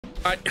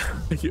I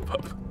give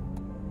up.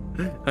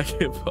 I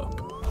give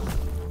up.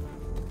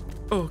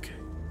 Okay.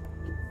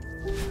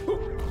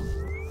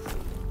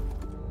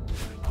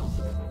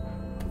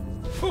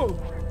 Oh,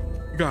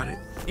 got it.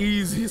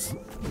 Easiest.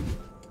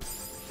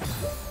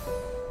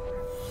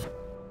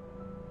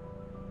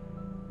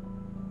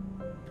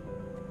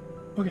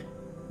 Okay,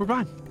 we're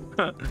fine.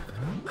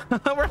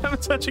 We're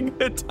having such a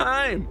good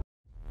time.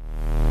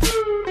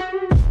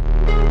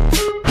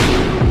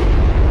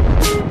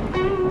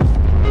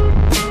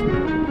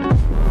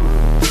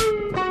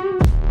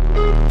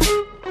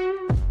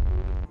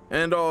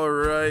 And all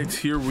right,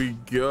 here we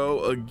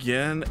go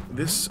again.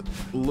 This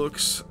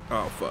looks,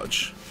 oh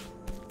fudge.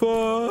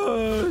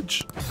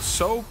 Fudge!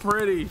 So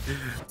pretty.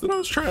 That's what I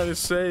was trying to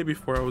say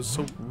before I was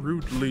so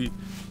rudely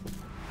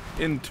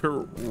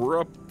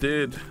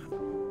interrupted.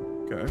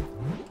 Okay.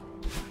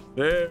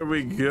 There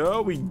we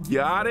go. We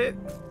got it.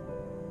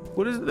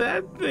 What does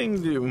that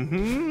thing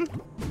do?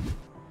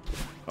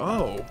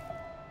 Oh.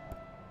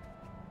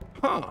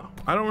 Huh.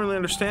 I don't really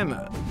understand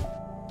that.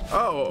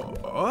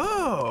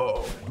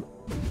 Oh.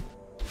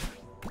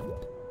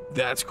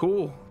 That's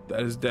cool.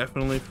 That is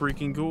definitely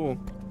freaking cool.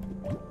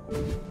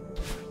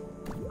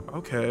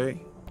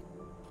 Okay.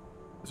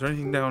 Is there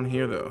anything down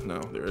here though? No,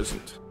 there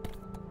isn't.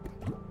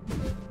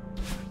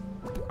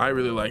 I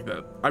really like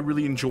that. I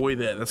really enjoy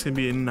that. That's gonna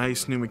be a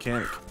nice new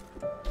mechanic.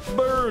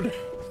 Bird.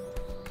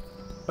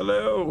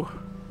 Hello.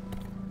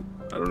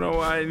 I don't know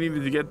why I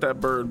needed to get that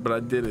bird, but I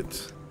did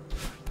it.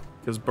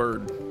 Because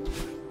bird. You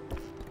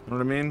know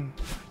what I mean?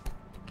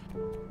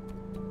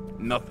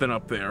 Nothing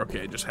up there.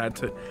 Okay, just had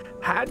to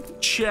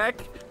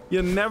check.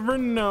 You never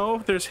know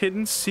if there's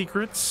hidden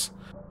secrets.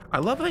 I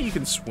love that you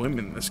can swim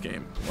in this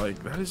game.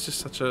 Like, that is just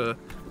such a...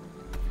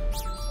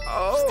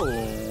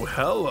 Oh,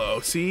 hello.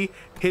 See?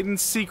 Hidden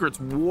secrets.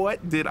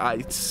 What did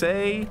I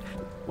say?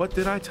 What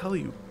did I tell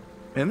you?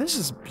 Man, this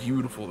is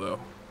beautiful, though.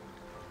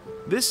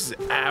 This is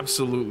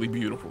absolutely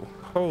beautiful.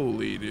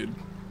 Holy, dude.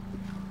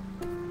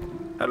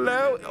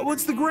 Hello? Oh,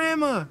 it's the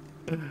grandma.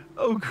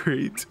 Oh,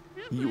 great.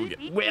 You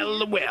again.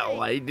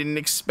 Well, I didn't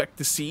expect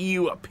to see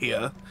you up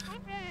here.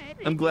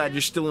 I'm glad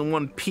you're still in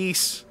one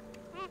piece.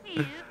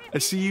 I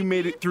see you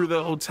made it through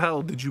the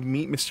hotel. Did you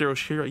meet Mr.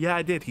 Oshiro? Yeah,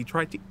 I did. He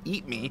tried to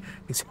eat me.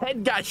 His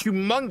head got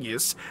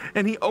humongous,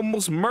 and he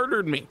almost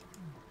murdered me.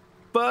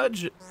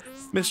 Fudge.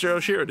 Mr.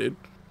 Oshiro did.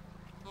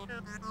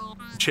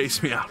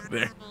 Chased me out of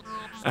there.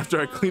 After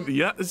I cleaned the...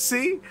 Yeah,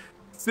 see?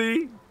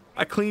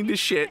 I cleaned his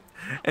shit,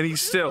 and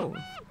he's still...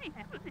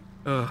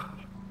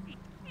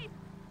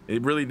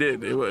 It really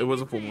did. It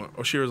was a full one.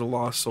 Oshiro's a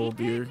lost soul,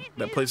 dear.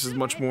 That place is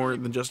much more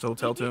than just a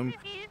hotel to him.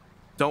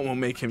 Don't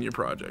make him your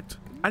project.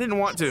 I didn't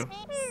want to.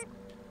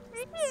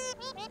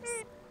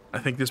 I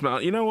think this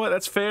mountain... You know what?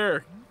 That's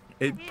fair.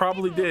 It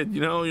probably did.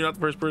 You know, you're not the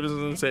first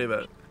person to say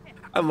that.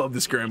 I love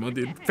this grandma,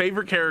 dude.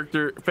 Favorite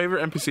character,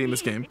 favorite NPC in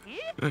this game.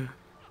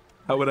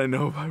 How would I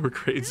know if I were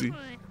crazy?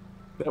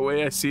 That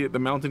way I see it, the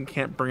mountain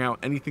can't bring out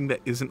anything that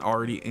isn't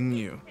already in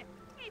you.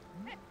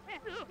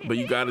 But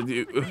you gotta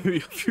do...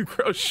 If you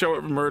grow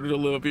short of murder to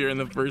live up here in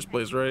the first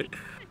place, right?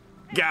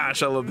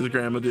 Gosh, I love this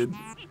grandma, dude.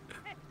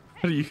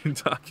 What are you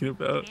talking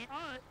about?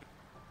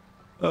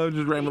 Oh,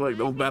 just rambling like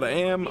the old bat I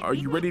am. Are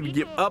you ready to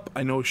give up?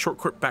 I know a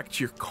shortcut back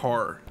to your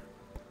car.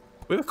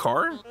 We have a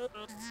car?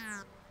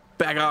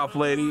 Back off,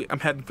 lady. I'm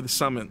heading for the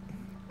summit.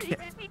 Yeah.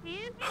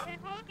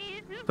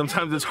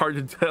 Sometimes it's hard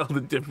to tell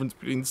the difference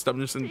between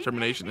stubbornness and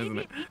determination, isn't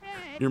it?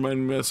 You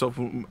remind me of myself.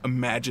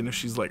 Imagine if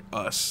she's like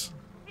us.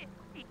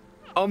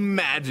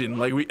 Imagine,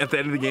 like, we at the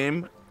end of the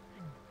game.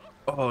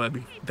 Oh,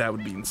 that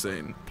would be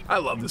insane. I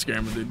love this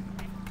grandma, dude.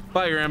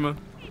 Bye, grandma.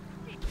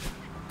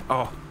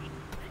 Oh,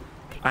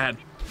 I'm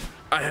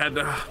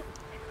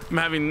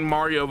having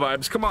Mario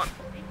vibes. Come on.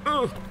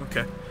 Oh,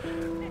 okay.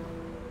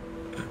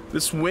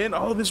 This wind.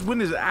 Oh, this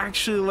wind is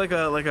actually like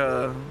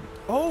a.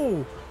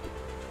 Oh,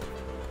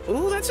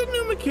 that's a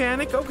new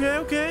mechanic.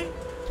 Okay.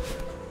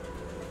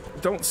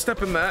 Don't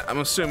step in that. I'm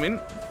assuming.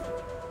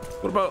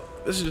 What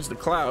about this? Is just a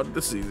cloud.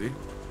 This is easy.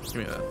 Give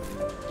me that.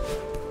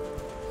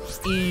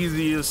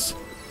 Easiest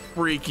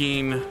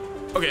freaking.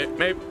 Okay,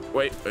 maybe.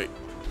 Wait.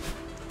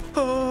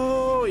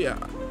 Oh yeah.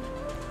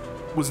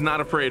 Was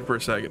not afraid for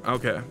a second.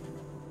 Okay.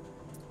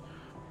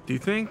 Do you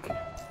think?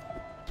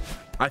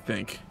 I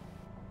think.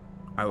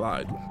 I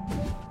lied.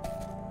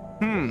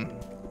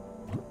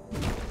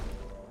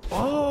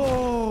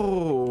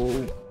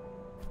 Oh.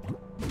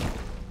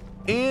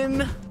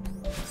 In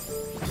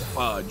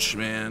fudge,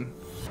 man.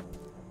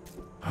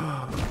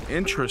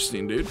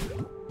 Interesting, dude.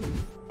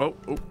 Oh,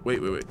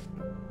 wait.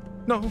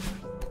 No.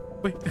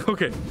 Wait,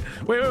 okay.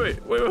 Wait.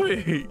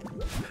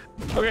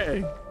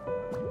 Okay.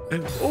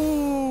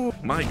 Oh,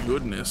 my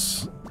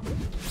goodness.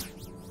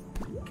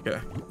 Okay,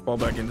 fall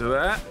back into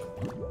that.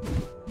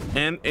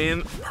 And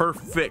in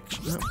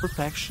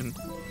perfection.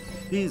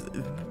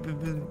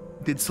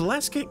 Did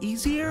Celeste get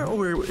easier,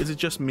 or is it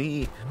just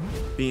me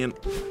being...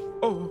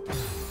 Oh.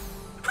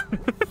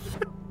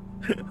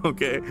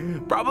 Okay,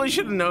 probably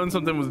should have known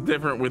something was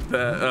different with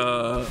that.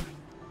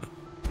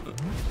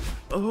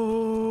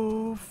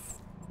 Oh,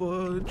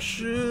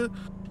 fudge.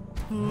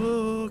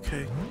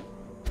 Okay.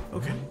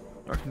 Okay.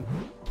 I can...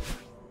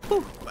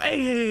 Ooh.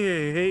 Hey,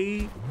 hey, hey,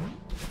 hey.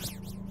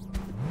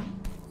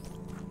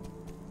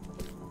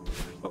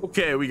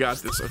 Okay, we got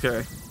this.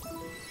 Okay. I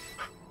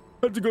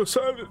had to go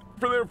silent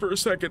for a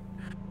second.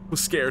 Was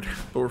scared,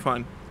 but we're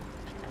fine.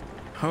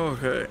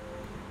 Okay.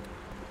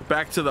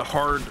 Back to the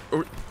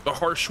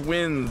harsh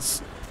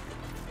winds.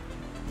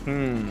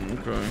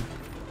 Okay.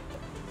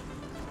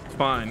 It's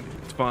fine.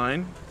 It's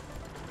fine.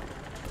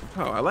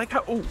 Oh, I like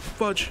how... Oh,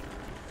 fudge.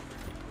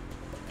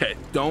 Okay,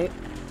 don't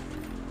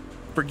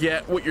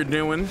forget what you're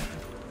doing.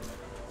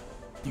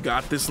 You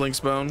got this,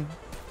 Lynxbone.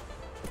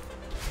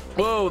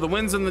 Whoa, the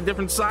wind's on the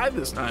different side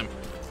this time.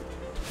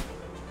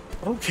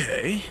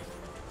 Okay.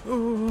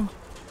 Oh,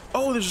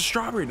 there's a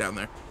strawberry down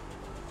there.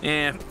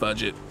 Eh,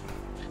 fudge it.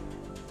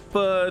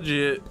 Fudge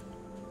it.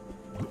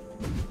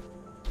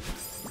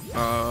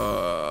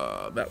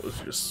 That was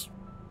just...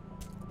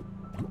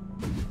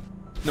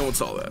 No one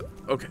saw that.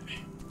 Okay.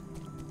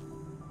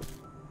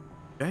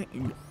 Okay,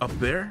 up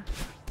there.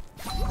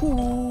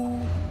 Ooh.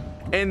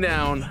 And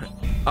down.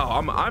 Oh,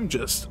 I'm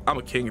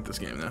a king at this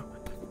game now.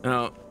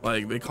 Now,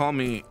 like, they call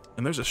me,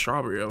 and there's a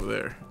strawberry over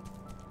there.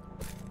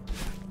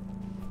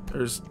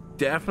 There's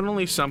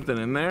definitely something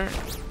in there.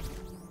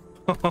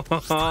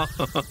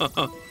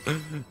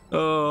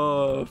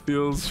 Oh,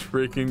 feels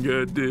freaking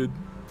good, dude.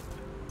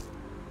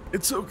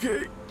 It's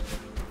okay.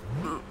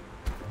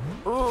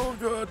 Oh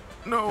god,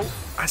 no.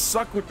 I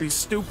suck with these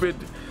stupid...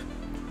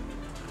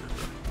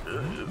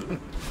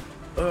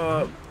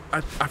 I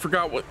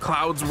forgot what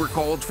clouds were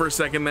called for a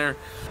second there.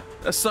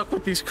 I suck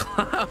with these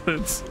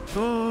clouds.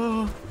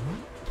 Oh,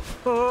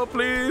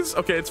 please.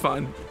 Okay, it's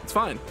fine. It's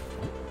fine.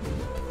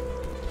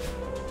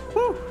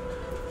 Woo.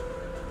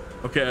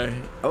 Okay,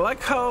 I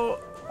like how...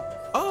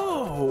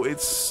 Oh, it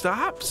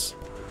stops?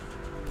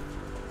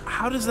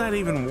 How does that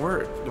even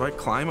work? Do I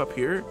climb up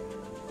here?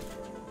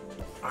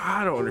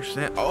 I don't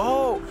understand.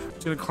 Oh,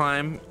 it's gonna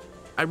climb.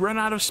 I run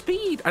out of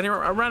speed. I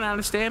run out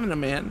of stamina,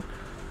 man.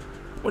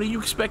 What do you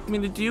expect me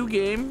to do,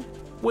 game?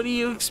 What do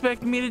you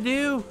expect me to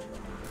do?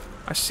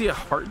 I see a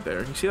heart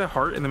there. You see that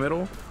heart in the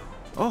middle?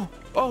 Oh,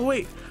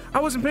 wait.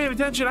 I wasn't paying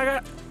attention. I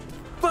got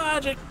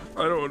logic.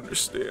 I don't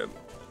understand.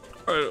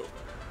 I don't.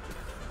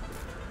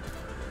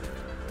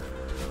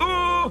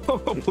 Oh,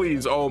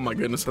 please. Oh my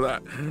goodness for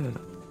that.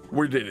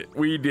 We did it.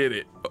 We did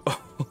it.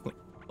 Oh,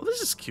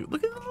 this is cute.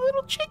 Look at the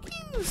little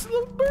chickies,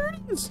 little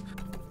birdies.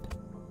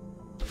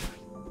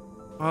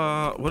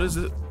 What is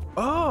it?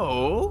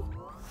 Oh.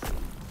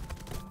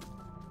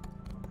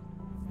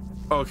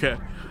 Okay.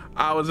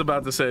 I was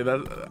about to say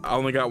that I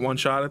only got one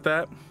shot at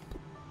that.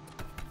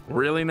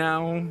 Really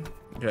now?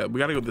 Yeah, we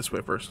gotta go this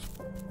way first.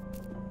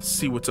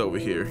 See what's over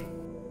here.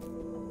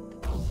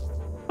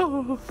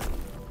 Oh.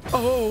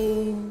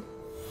 Oh.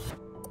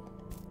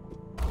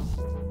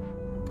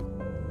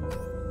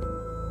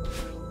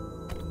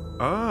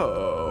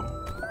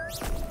 Oh.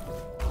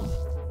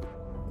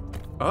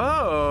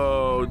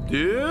 Oh,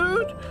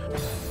 dude.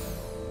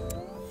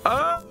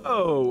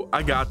 Oh,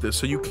 I got this.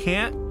 So you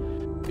can't,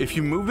 if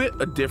you move it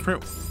a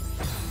different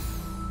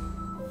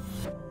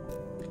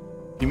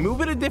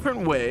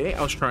way.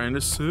 I was trying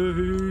to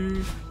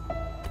say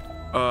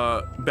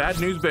bad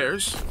news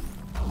bears,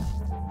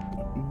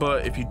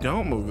 but if you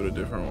don't move it a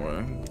different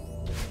way,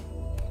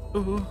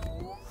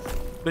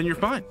 then you're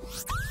fine.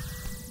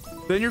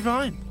 Then you're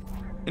fine.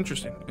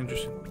 Interesting.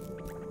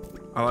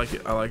 I like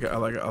it. I like it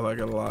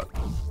a lot.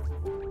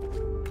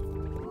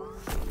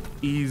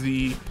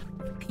 Easy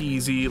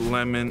peasy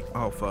lemon.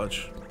 Oh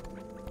fudge,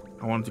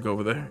 I wanted to go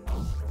over there.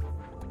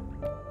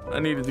 I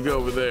needed to go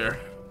over there.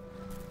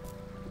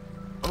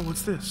 Oh,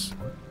 what's this?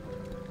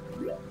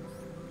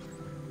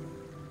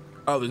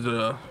 Oh, there's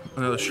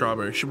another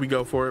strawberry. Should we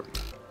go for it?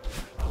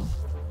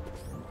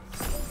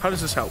 How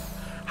does this help?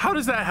 How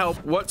does that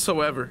help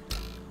whatsoever?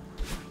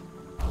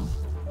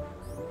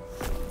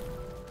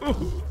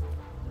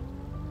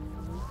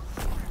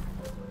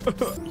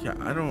 Yeah,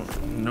 I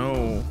don't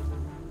know.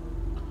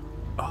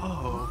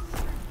 Oh.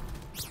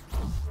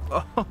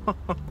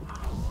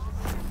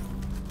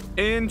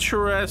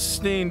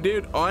 Interesting,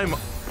 dude. I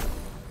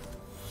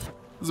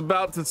was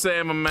about to say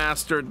I'm a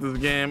master at this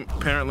game.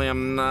 Apparently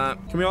I'm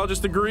not. Can we all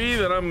just agree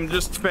that I'm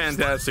just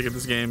fantastic at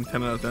this game?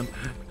 10 out of 10.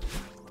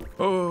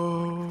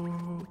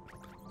 Oh.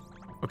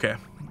 Okay.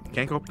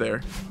 Can't go up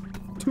there.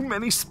 Too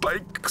many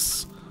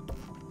spikes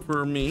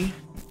for me.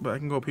 But I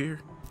can go up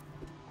here.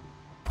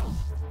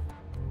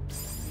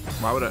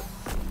 Why would I?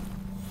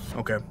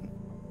 Okay.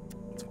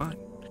 It's fine.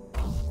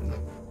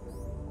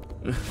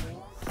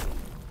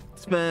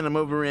 It's fine. I'm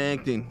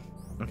overreacting.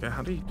 Okay,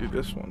 how do you do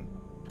this one?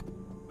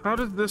 How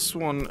does this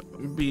one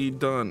be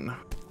done?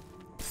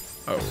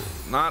 Oh,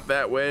 not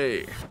that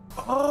way.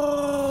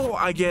 Oh,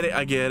 I get it.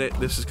 I get it.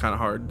 This is kind of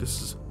hard.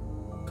 This is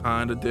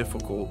kind of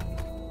difficult.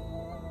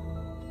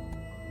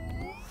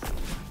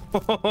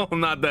 Oh,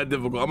 not that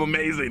difficult. I'm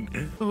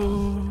amazing.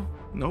 Oh,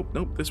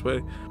 nope, this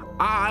way.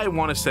 I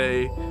want to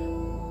say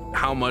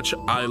how much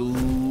I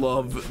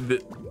love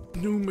the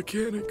new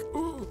mechanic.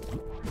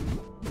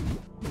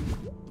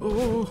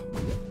 Oh.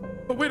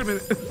 Oh, wait a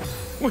minute.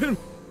 Wait a minute.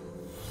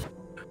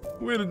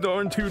 Wait a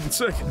darn tootin'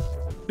 second.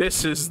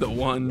 This is the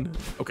one.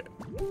 Okay.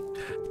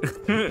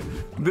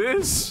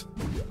 This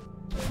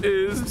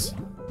is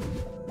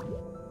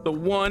the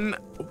one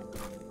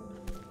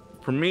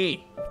for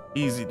me.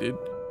 Easy, dude.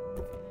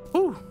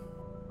 Whew.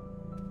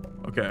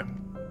 Okay.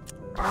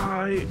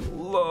 I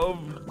love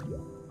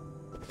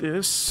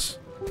this.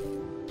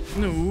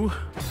 No.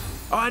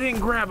 Oh, I didn't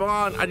grab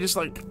on. I just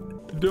like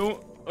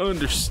don't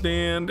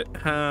understand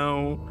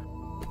how.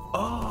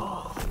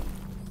 Oh.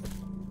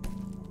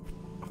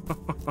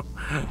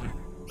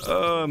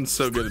 Oh, I'm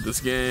so good at this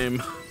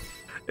game.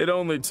 It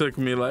only took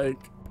me like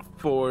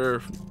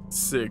 4,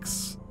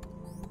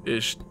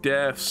 6-ish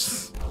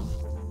deaths.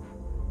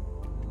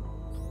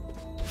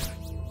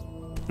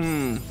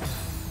 I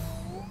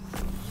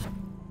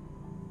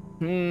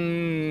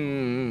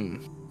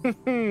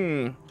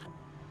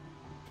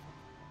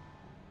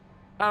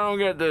don't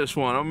get this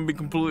one. I'm gonna be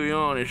completely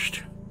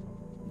honest.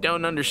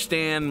 Don't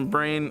understand.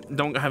 Brain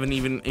don't have an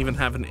even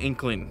have an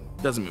inkling.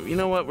 Doesn't move. You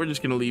know what? We're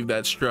just gonna leave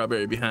that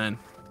strawberry behind.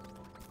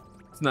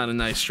 It's not a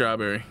nice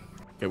strawberry.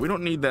 Okay, we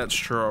don't need that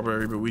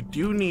strawberry, but we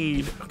do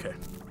need. Okay,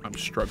 I'm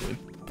struggling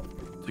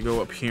to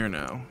go up here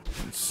now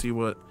and see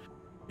what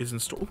is in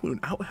store. Ooh,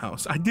 an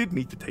outhouse. I did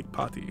need to take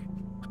potty.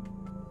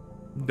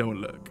 Don't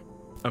look.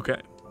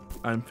 Okay,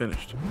 I'm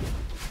finished.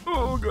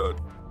 Oh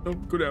god. No,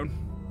 go down.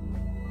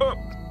 Up.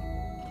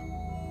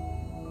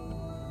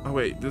 Oh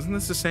wait, isn't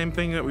this the same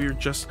thing that we were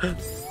just?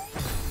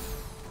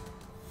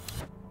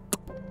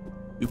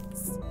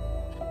 Oops.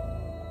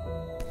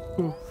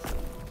 Ooh.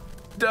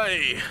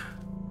 Die.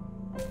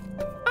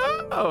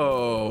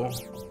 Oh,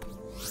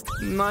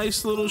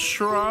 nice little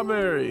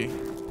strawberry.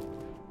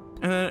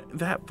 And then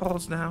that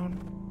falls down.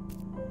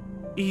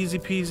 Easy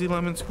peasy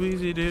lemon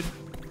squeezy, dude.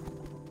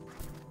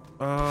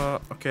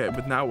 Okay,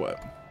 but now what?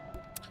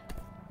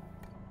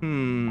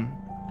 May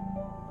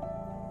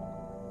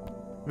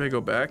I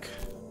go back?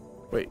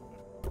 Wait.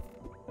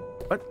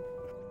 What?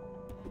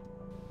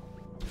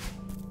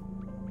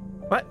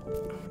 What?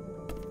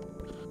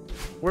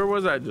 Where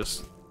was I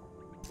just?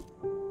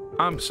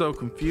 I'm so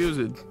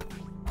confused.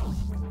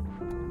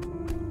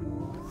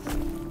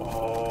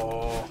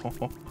 Oh,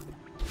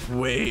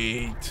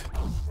 wait.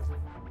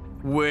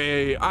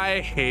 Wait, I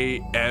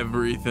hate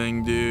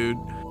everything, dude.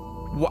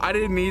 Well, I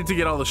didn't need to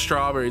get all the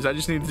strawberries. I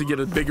just needed to get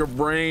a bigger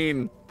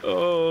brain.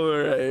 All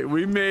right,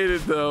 we made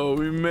it though.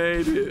 We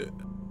made it.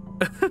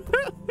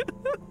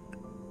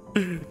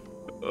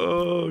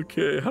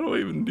 Okay, how do I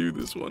even do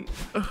this one?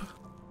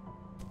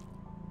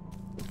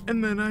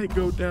 And then I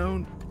go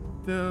down,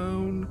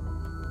 down,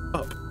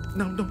 up.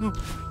 No, no, no.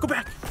 Go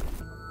back.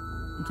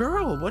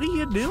 Girl, what are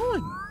you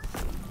doing?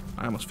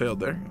 I almost failed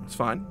there. It's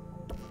fine.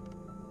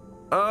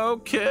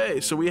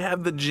 Okay, so we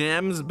have the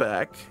gems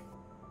back.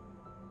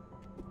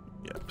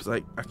 Yeah, because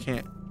I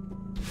can't.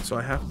 So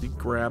I have to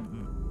grab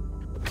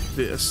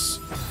this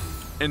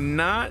and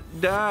not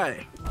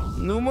die.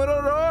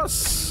 Numero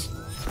dos.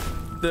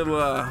 The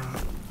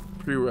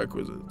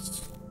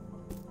prerequisites.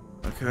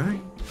 Okay.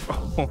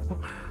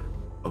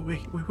 Oh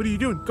wait, what are you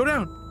doing? Go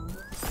down.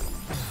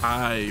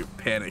 I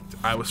panicked.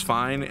 I was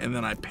fine, and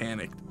then I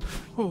panicked.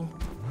 Oh,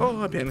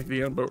 I panicked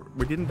again, but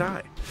we didn't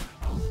die.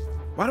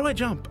 Why do I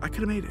jump? I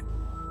could have made it.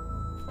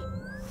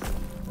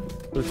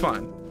 But it's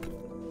fine.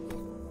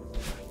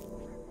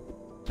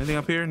 Anything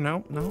up here?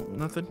 No,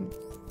 nothing.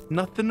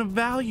 Nothing of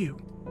value.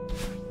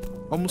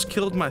 Almost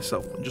killed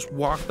myself. Just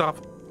walked off.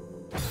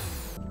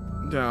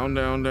 Down,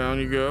 down, down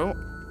you go.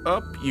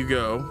 Up you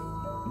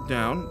go.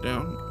 Down,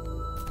 down.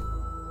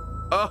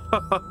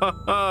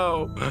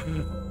 Oh,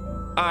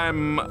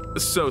 I'm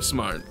so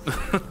smart.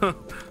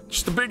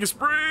 Just the biggest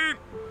brain.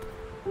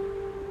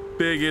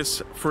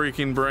 Biggest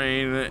freaking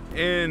brain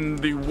in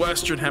the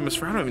Western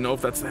Hemisphere. I don't even know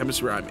if that's the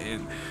hemisphere I'm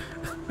in.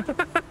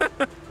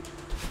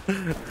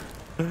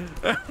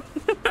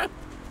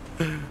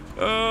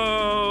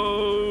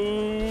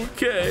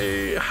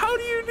 Okay, how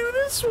do you do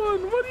this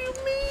one? What do you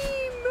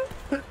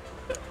mean?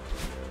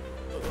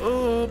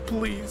 Oh,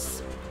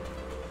 please.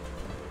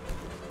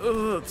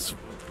 Oh, it's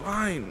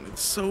fine.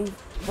 It's so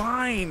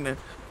fine.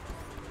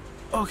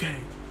 Okay.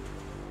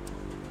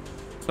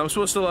 So I'm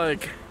supposed to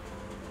like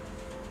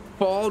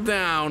fall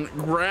down,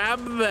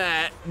 grab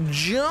that,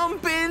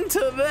 jump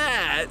into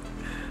that,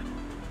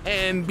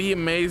 and be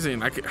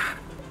amazing. I could.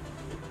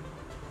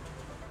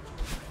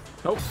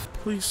 Nope.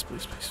 Please,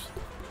 please, please.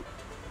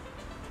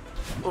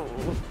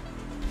 Oh,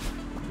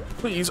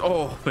 please.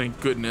 Oh,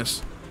 thank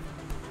goodness.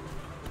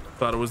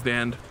 Thought it was the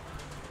end.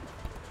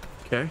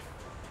 Okay.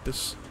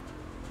 It's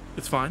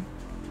fine.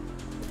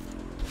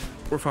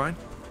 We're fine.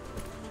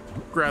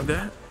 Grab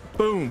that.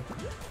 Boom.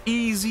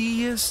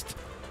 Easiest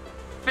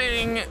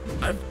thing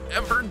I've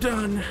ever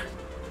done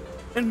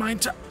in my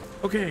entire.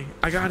 Okay,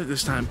 I got it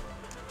this time.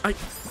 I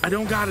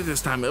don't got it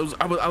this time.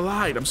 I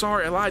lied. I'm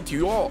sorry. I lied to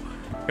you all.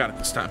 Got it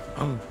this time.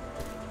 Oh.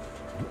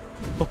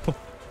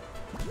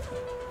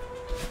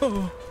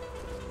 Oh.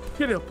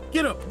 Get up.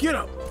 Get up. Get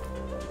up.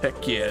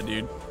 Heck yeah,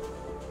 dude.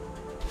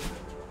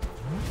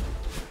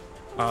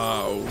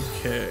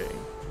 Okay.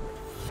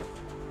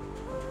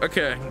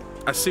 Okay,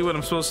 I see what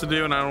I'm supposed to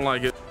do and I don't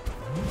like it.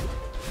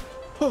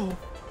 Oh,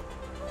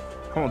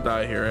 I won't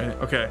die here, right?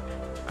 Okay,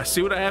 I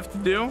see what I have to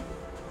do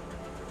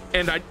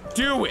and I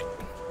do it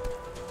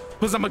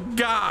because I'm a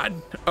god.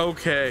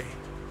 Okay.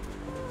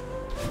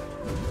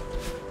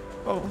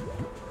 Oh,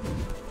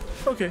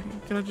 okay,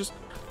 can I just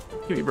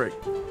give me a break?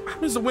 How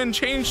does the wind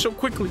change so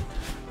quickly?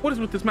 What is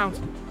with this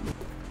mountain?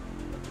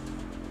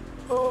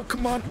 Oh,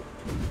 come on.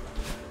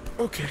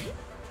 Okay.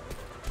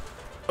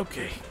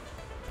 Okay.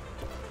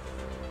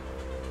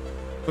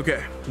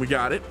 Okay, we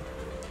got it.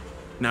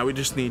 Now we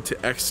just need to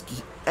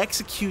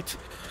execute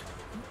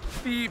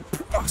the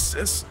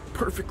process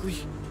perfectly.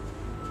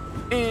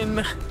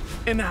 In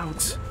and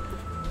out.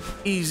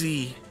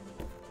 Easy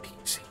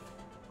peasy.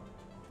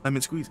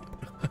 Lemon squeezy.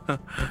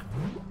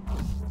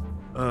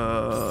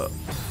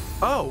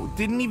 Oh,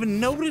 didn't even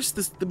notice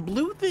the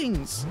blue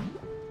things.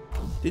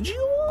 Did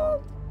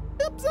you?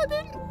 Oops, I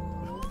didn't.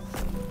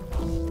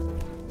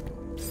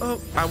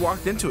 Oh, I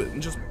walked into it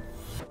and just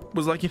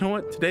was like, you know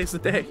what? Today's the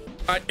day.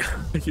 I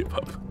give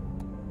up.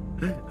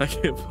 I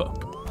give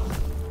up.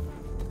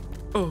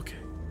 Okay.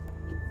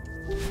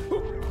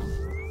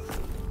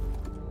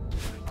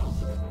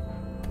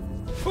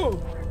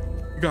 Oh,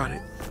 got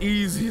it.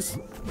 Easiest.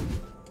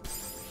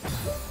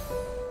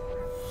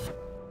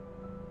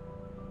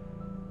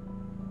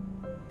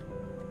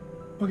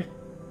 Okay,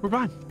 we're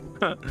fine.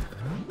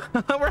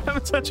 We're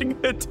having such a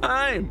good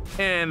time.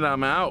 And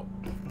I'm out.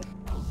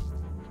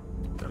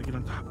 Gotta get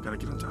on top. Gotta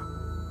get on top.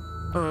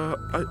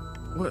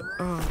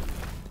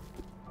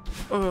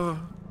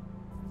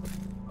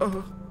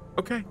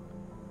 Okay.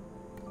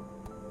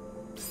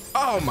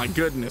 Oh my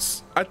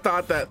goodness. I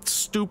thought that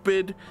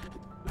stupid.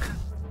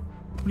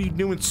 What are you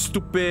doing,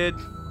 stupid?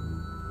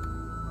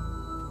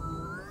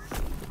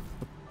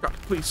 God,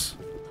 please.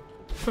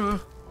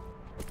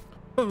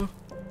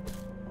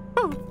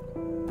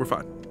 We're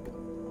fine.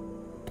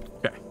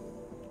 Okay.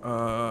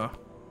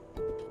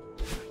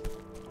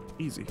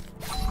 Easy.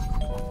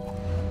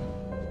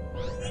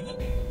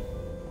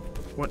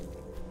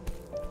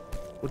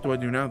 What do I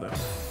do now, though?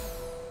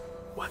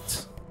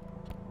 What?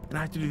 And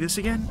I have to do this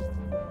again?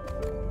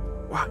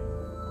 Why?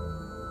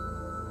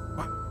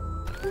 Why?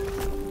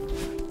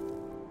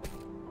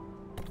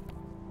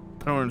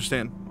 I don't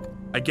understand.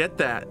 I get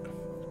that.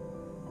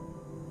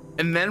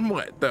 And then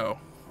what, though?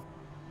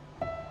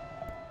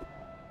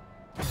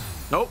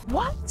 Nope.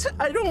 What?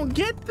 I don't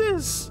get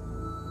this.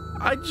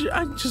 I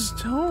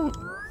just don't.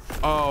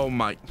 Oh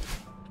my.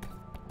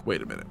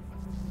 Wait a minute.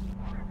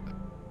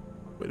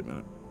 Wait a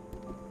minute.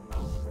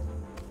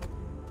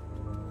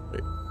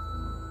 Wait.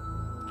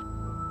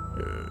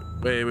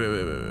 Wait.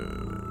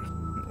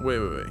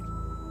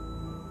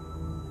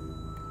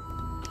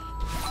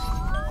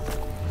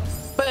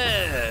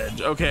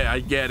 Fudge. Okay, I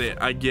get it.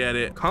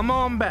 Come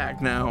on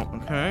back now.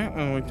 Okay,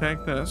 and we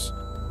take this.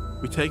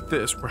 We take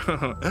this, bro.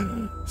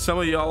 Some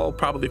of y'all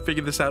probably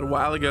figured this out a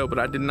while ago, but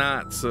I did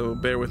not, so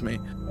bear with me.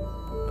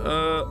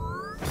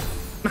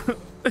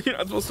 You're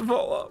not supposed to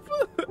fall off.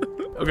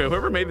 Okay,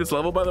 whoever made this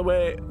level, by the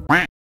way,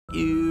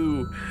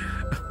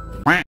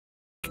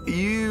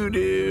 you,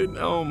 dude.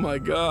 Oh my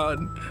god.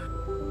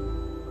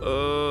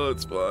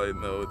 It's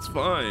fine though. It's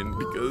fine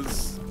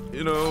because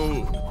you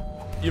know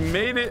you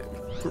made it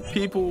where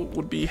people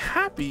would be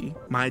happy.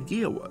 My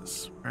idea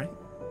was right.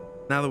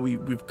 Now that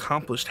we've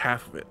accomplished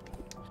half of it,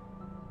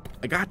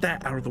 I got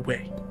that out of the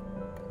way.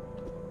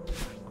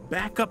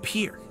 Back up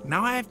here.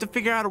 Now I have to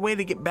figure out a way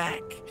to get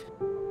back.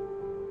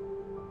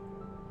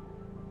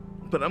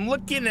 But I'm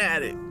looking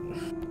at it.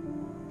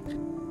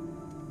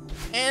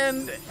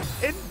 And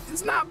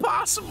it's not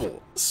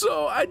possible.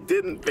 So I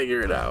didn't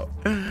figure it out.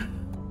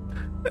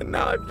 And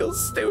now I feel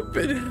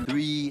stupid.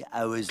 3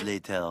 hours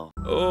later.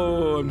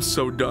 Oh, I'm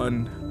so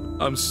done.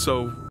 I'm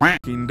so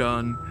fucking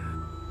done.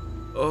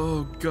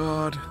 Oh,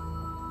 God.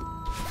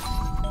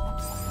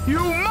 You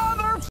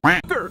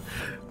motherfucker!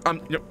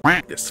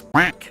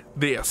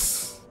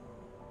 This.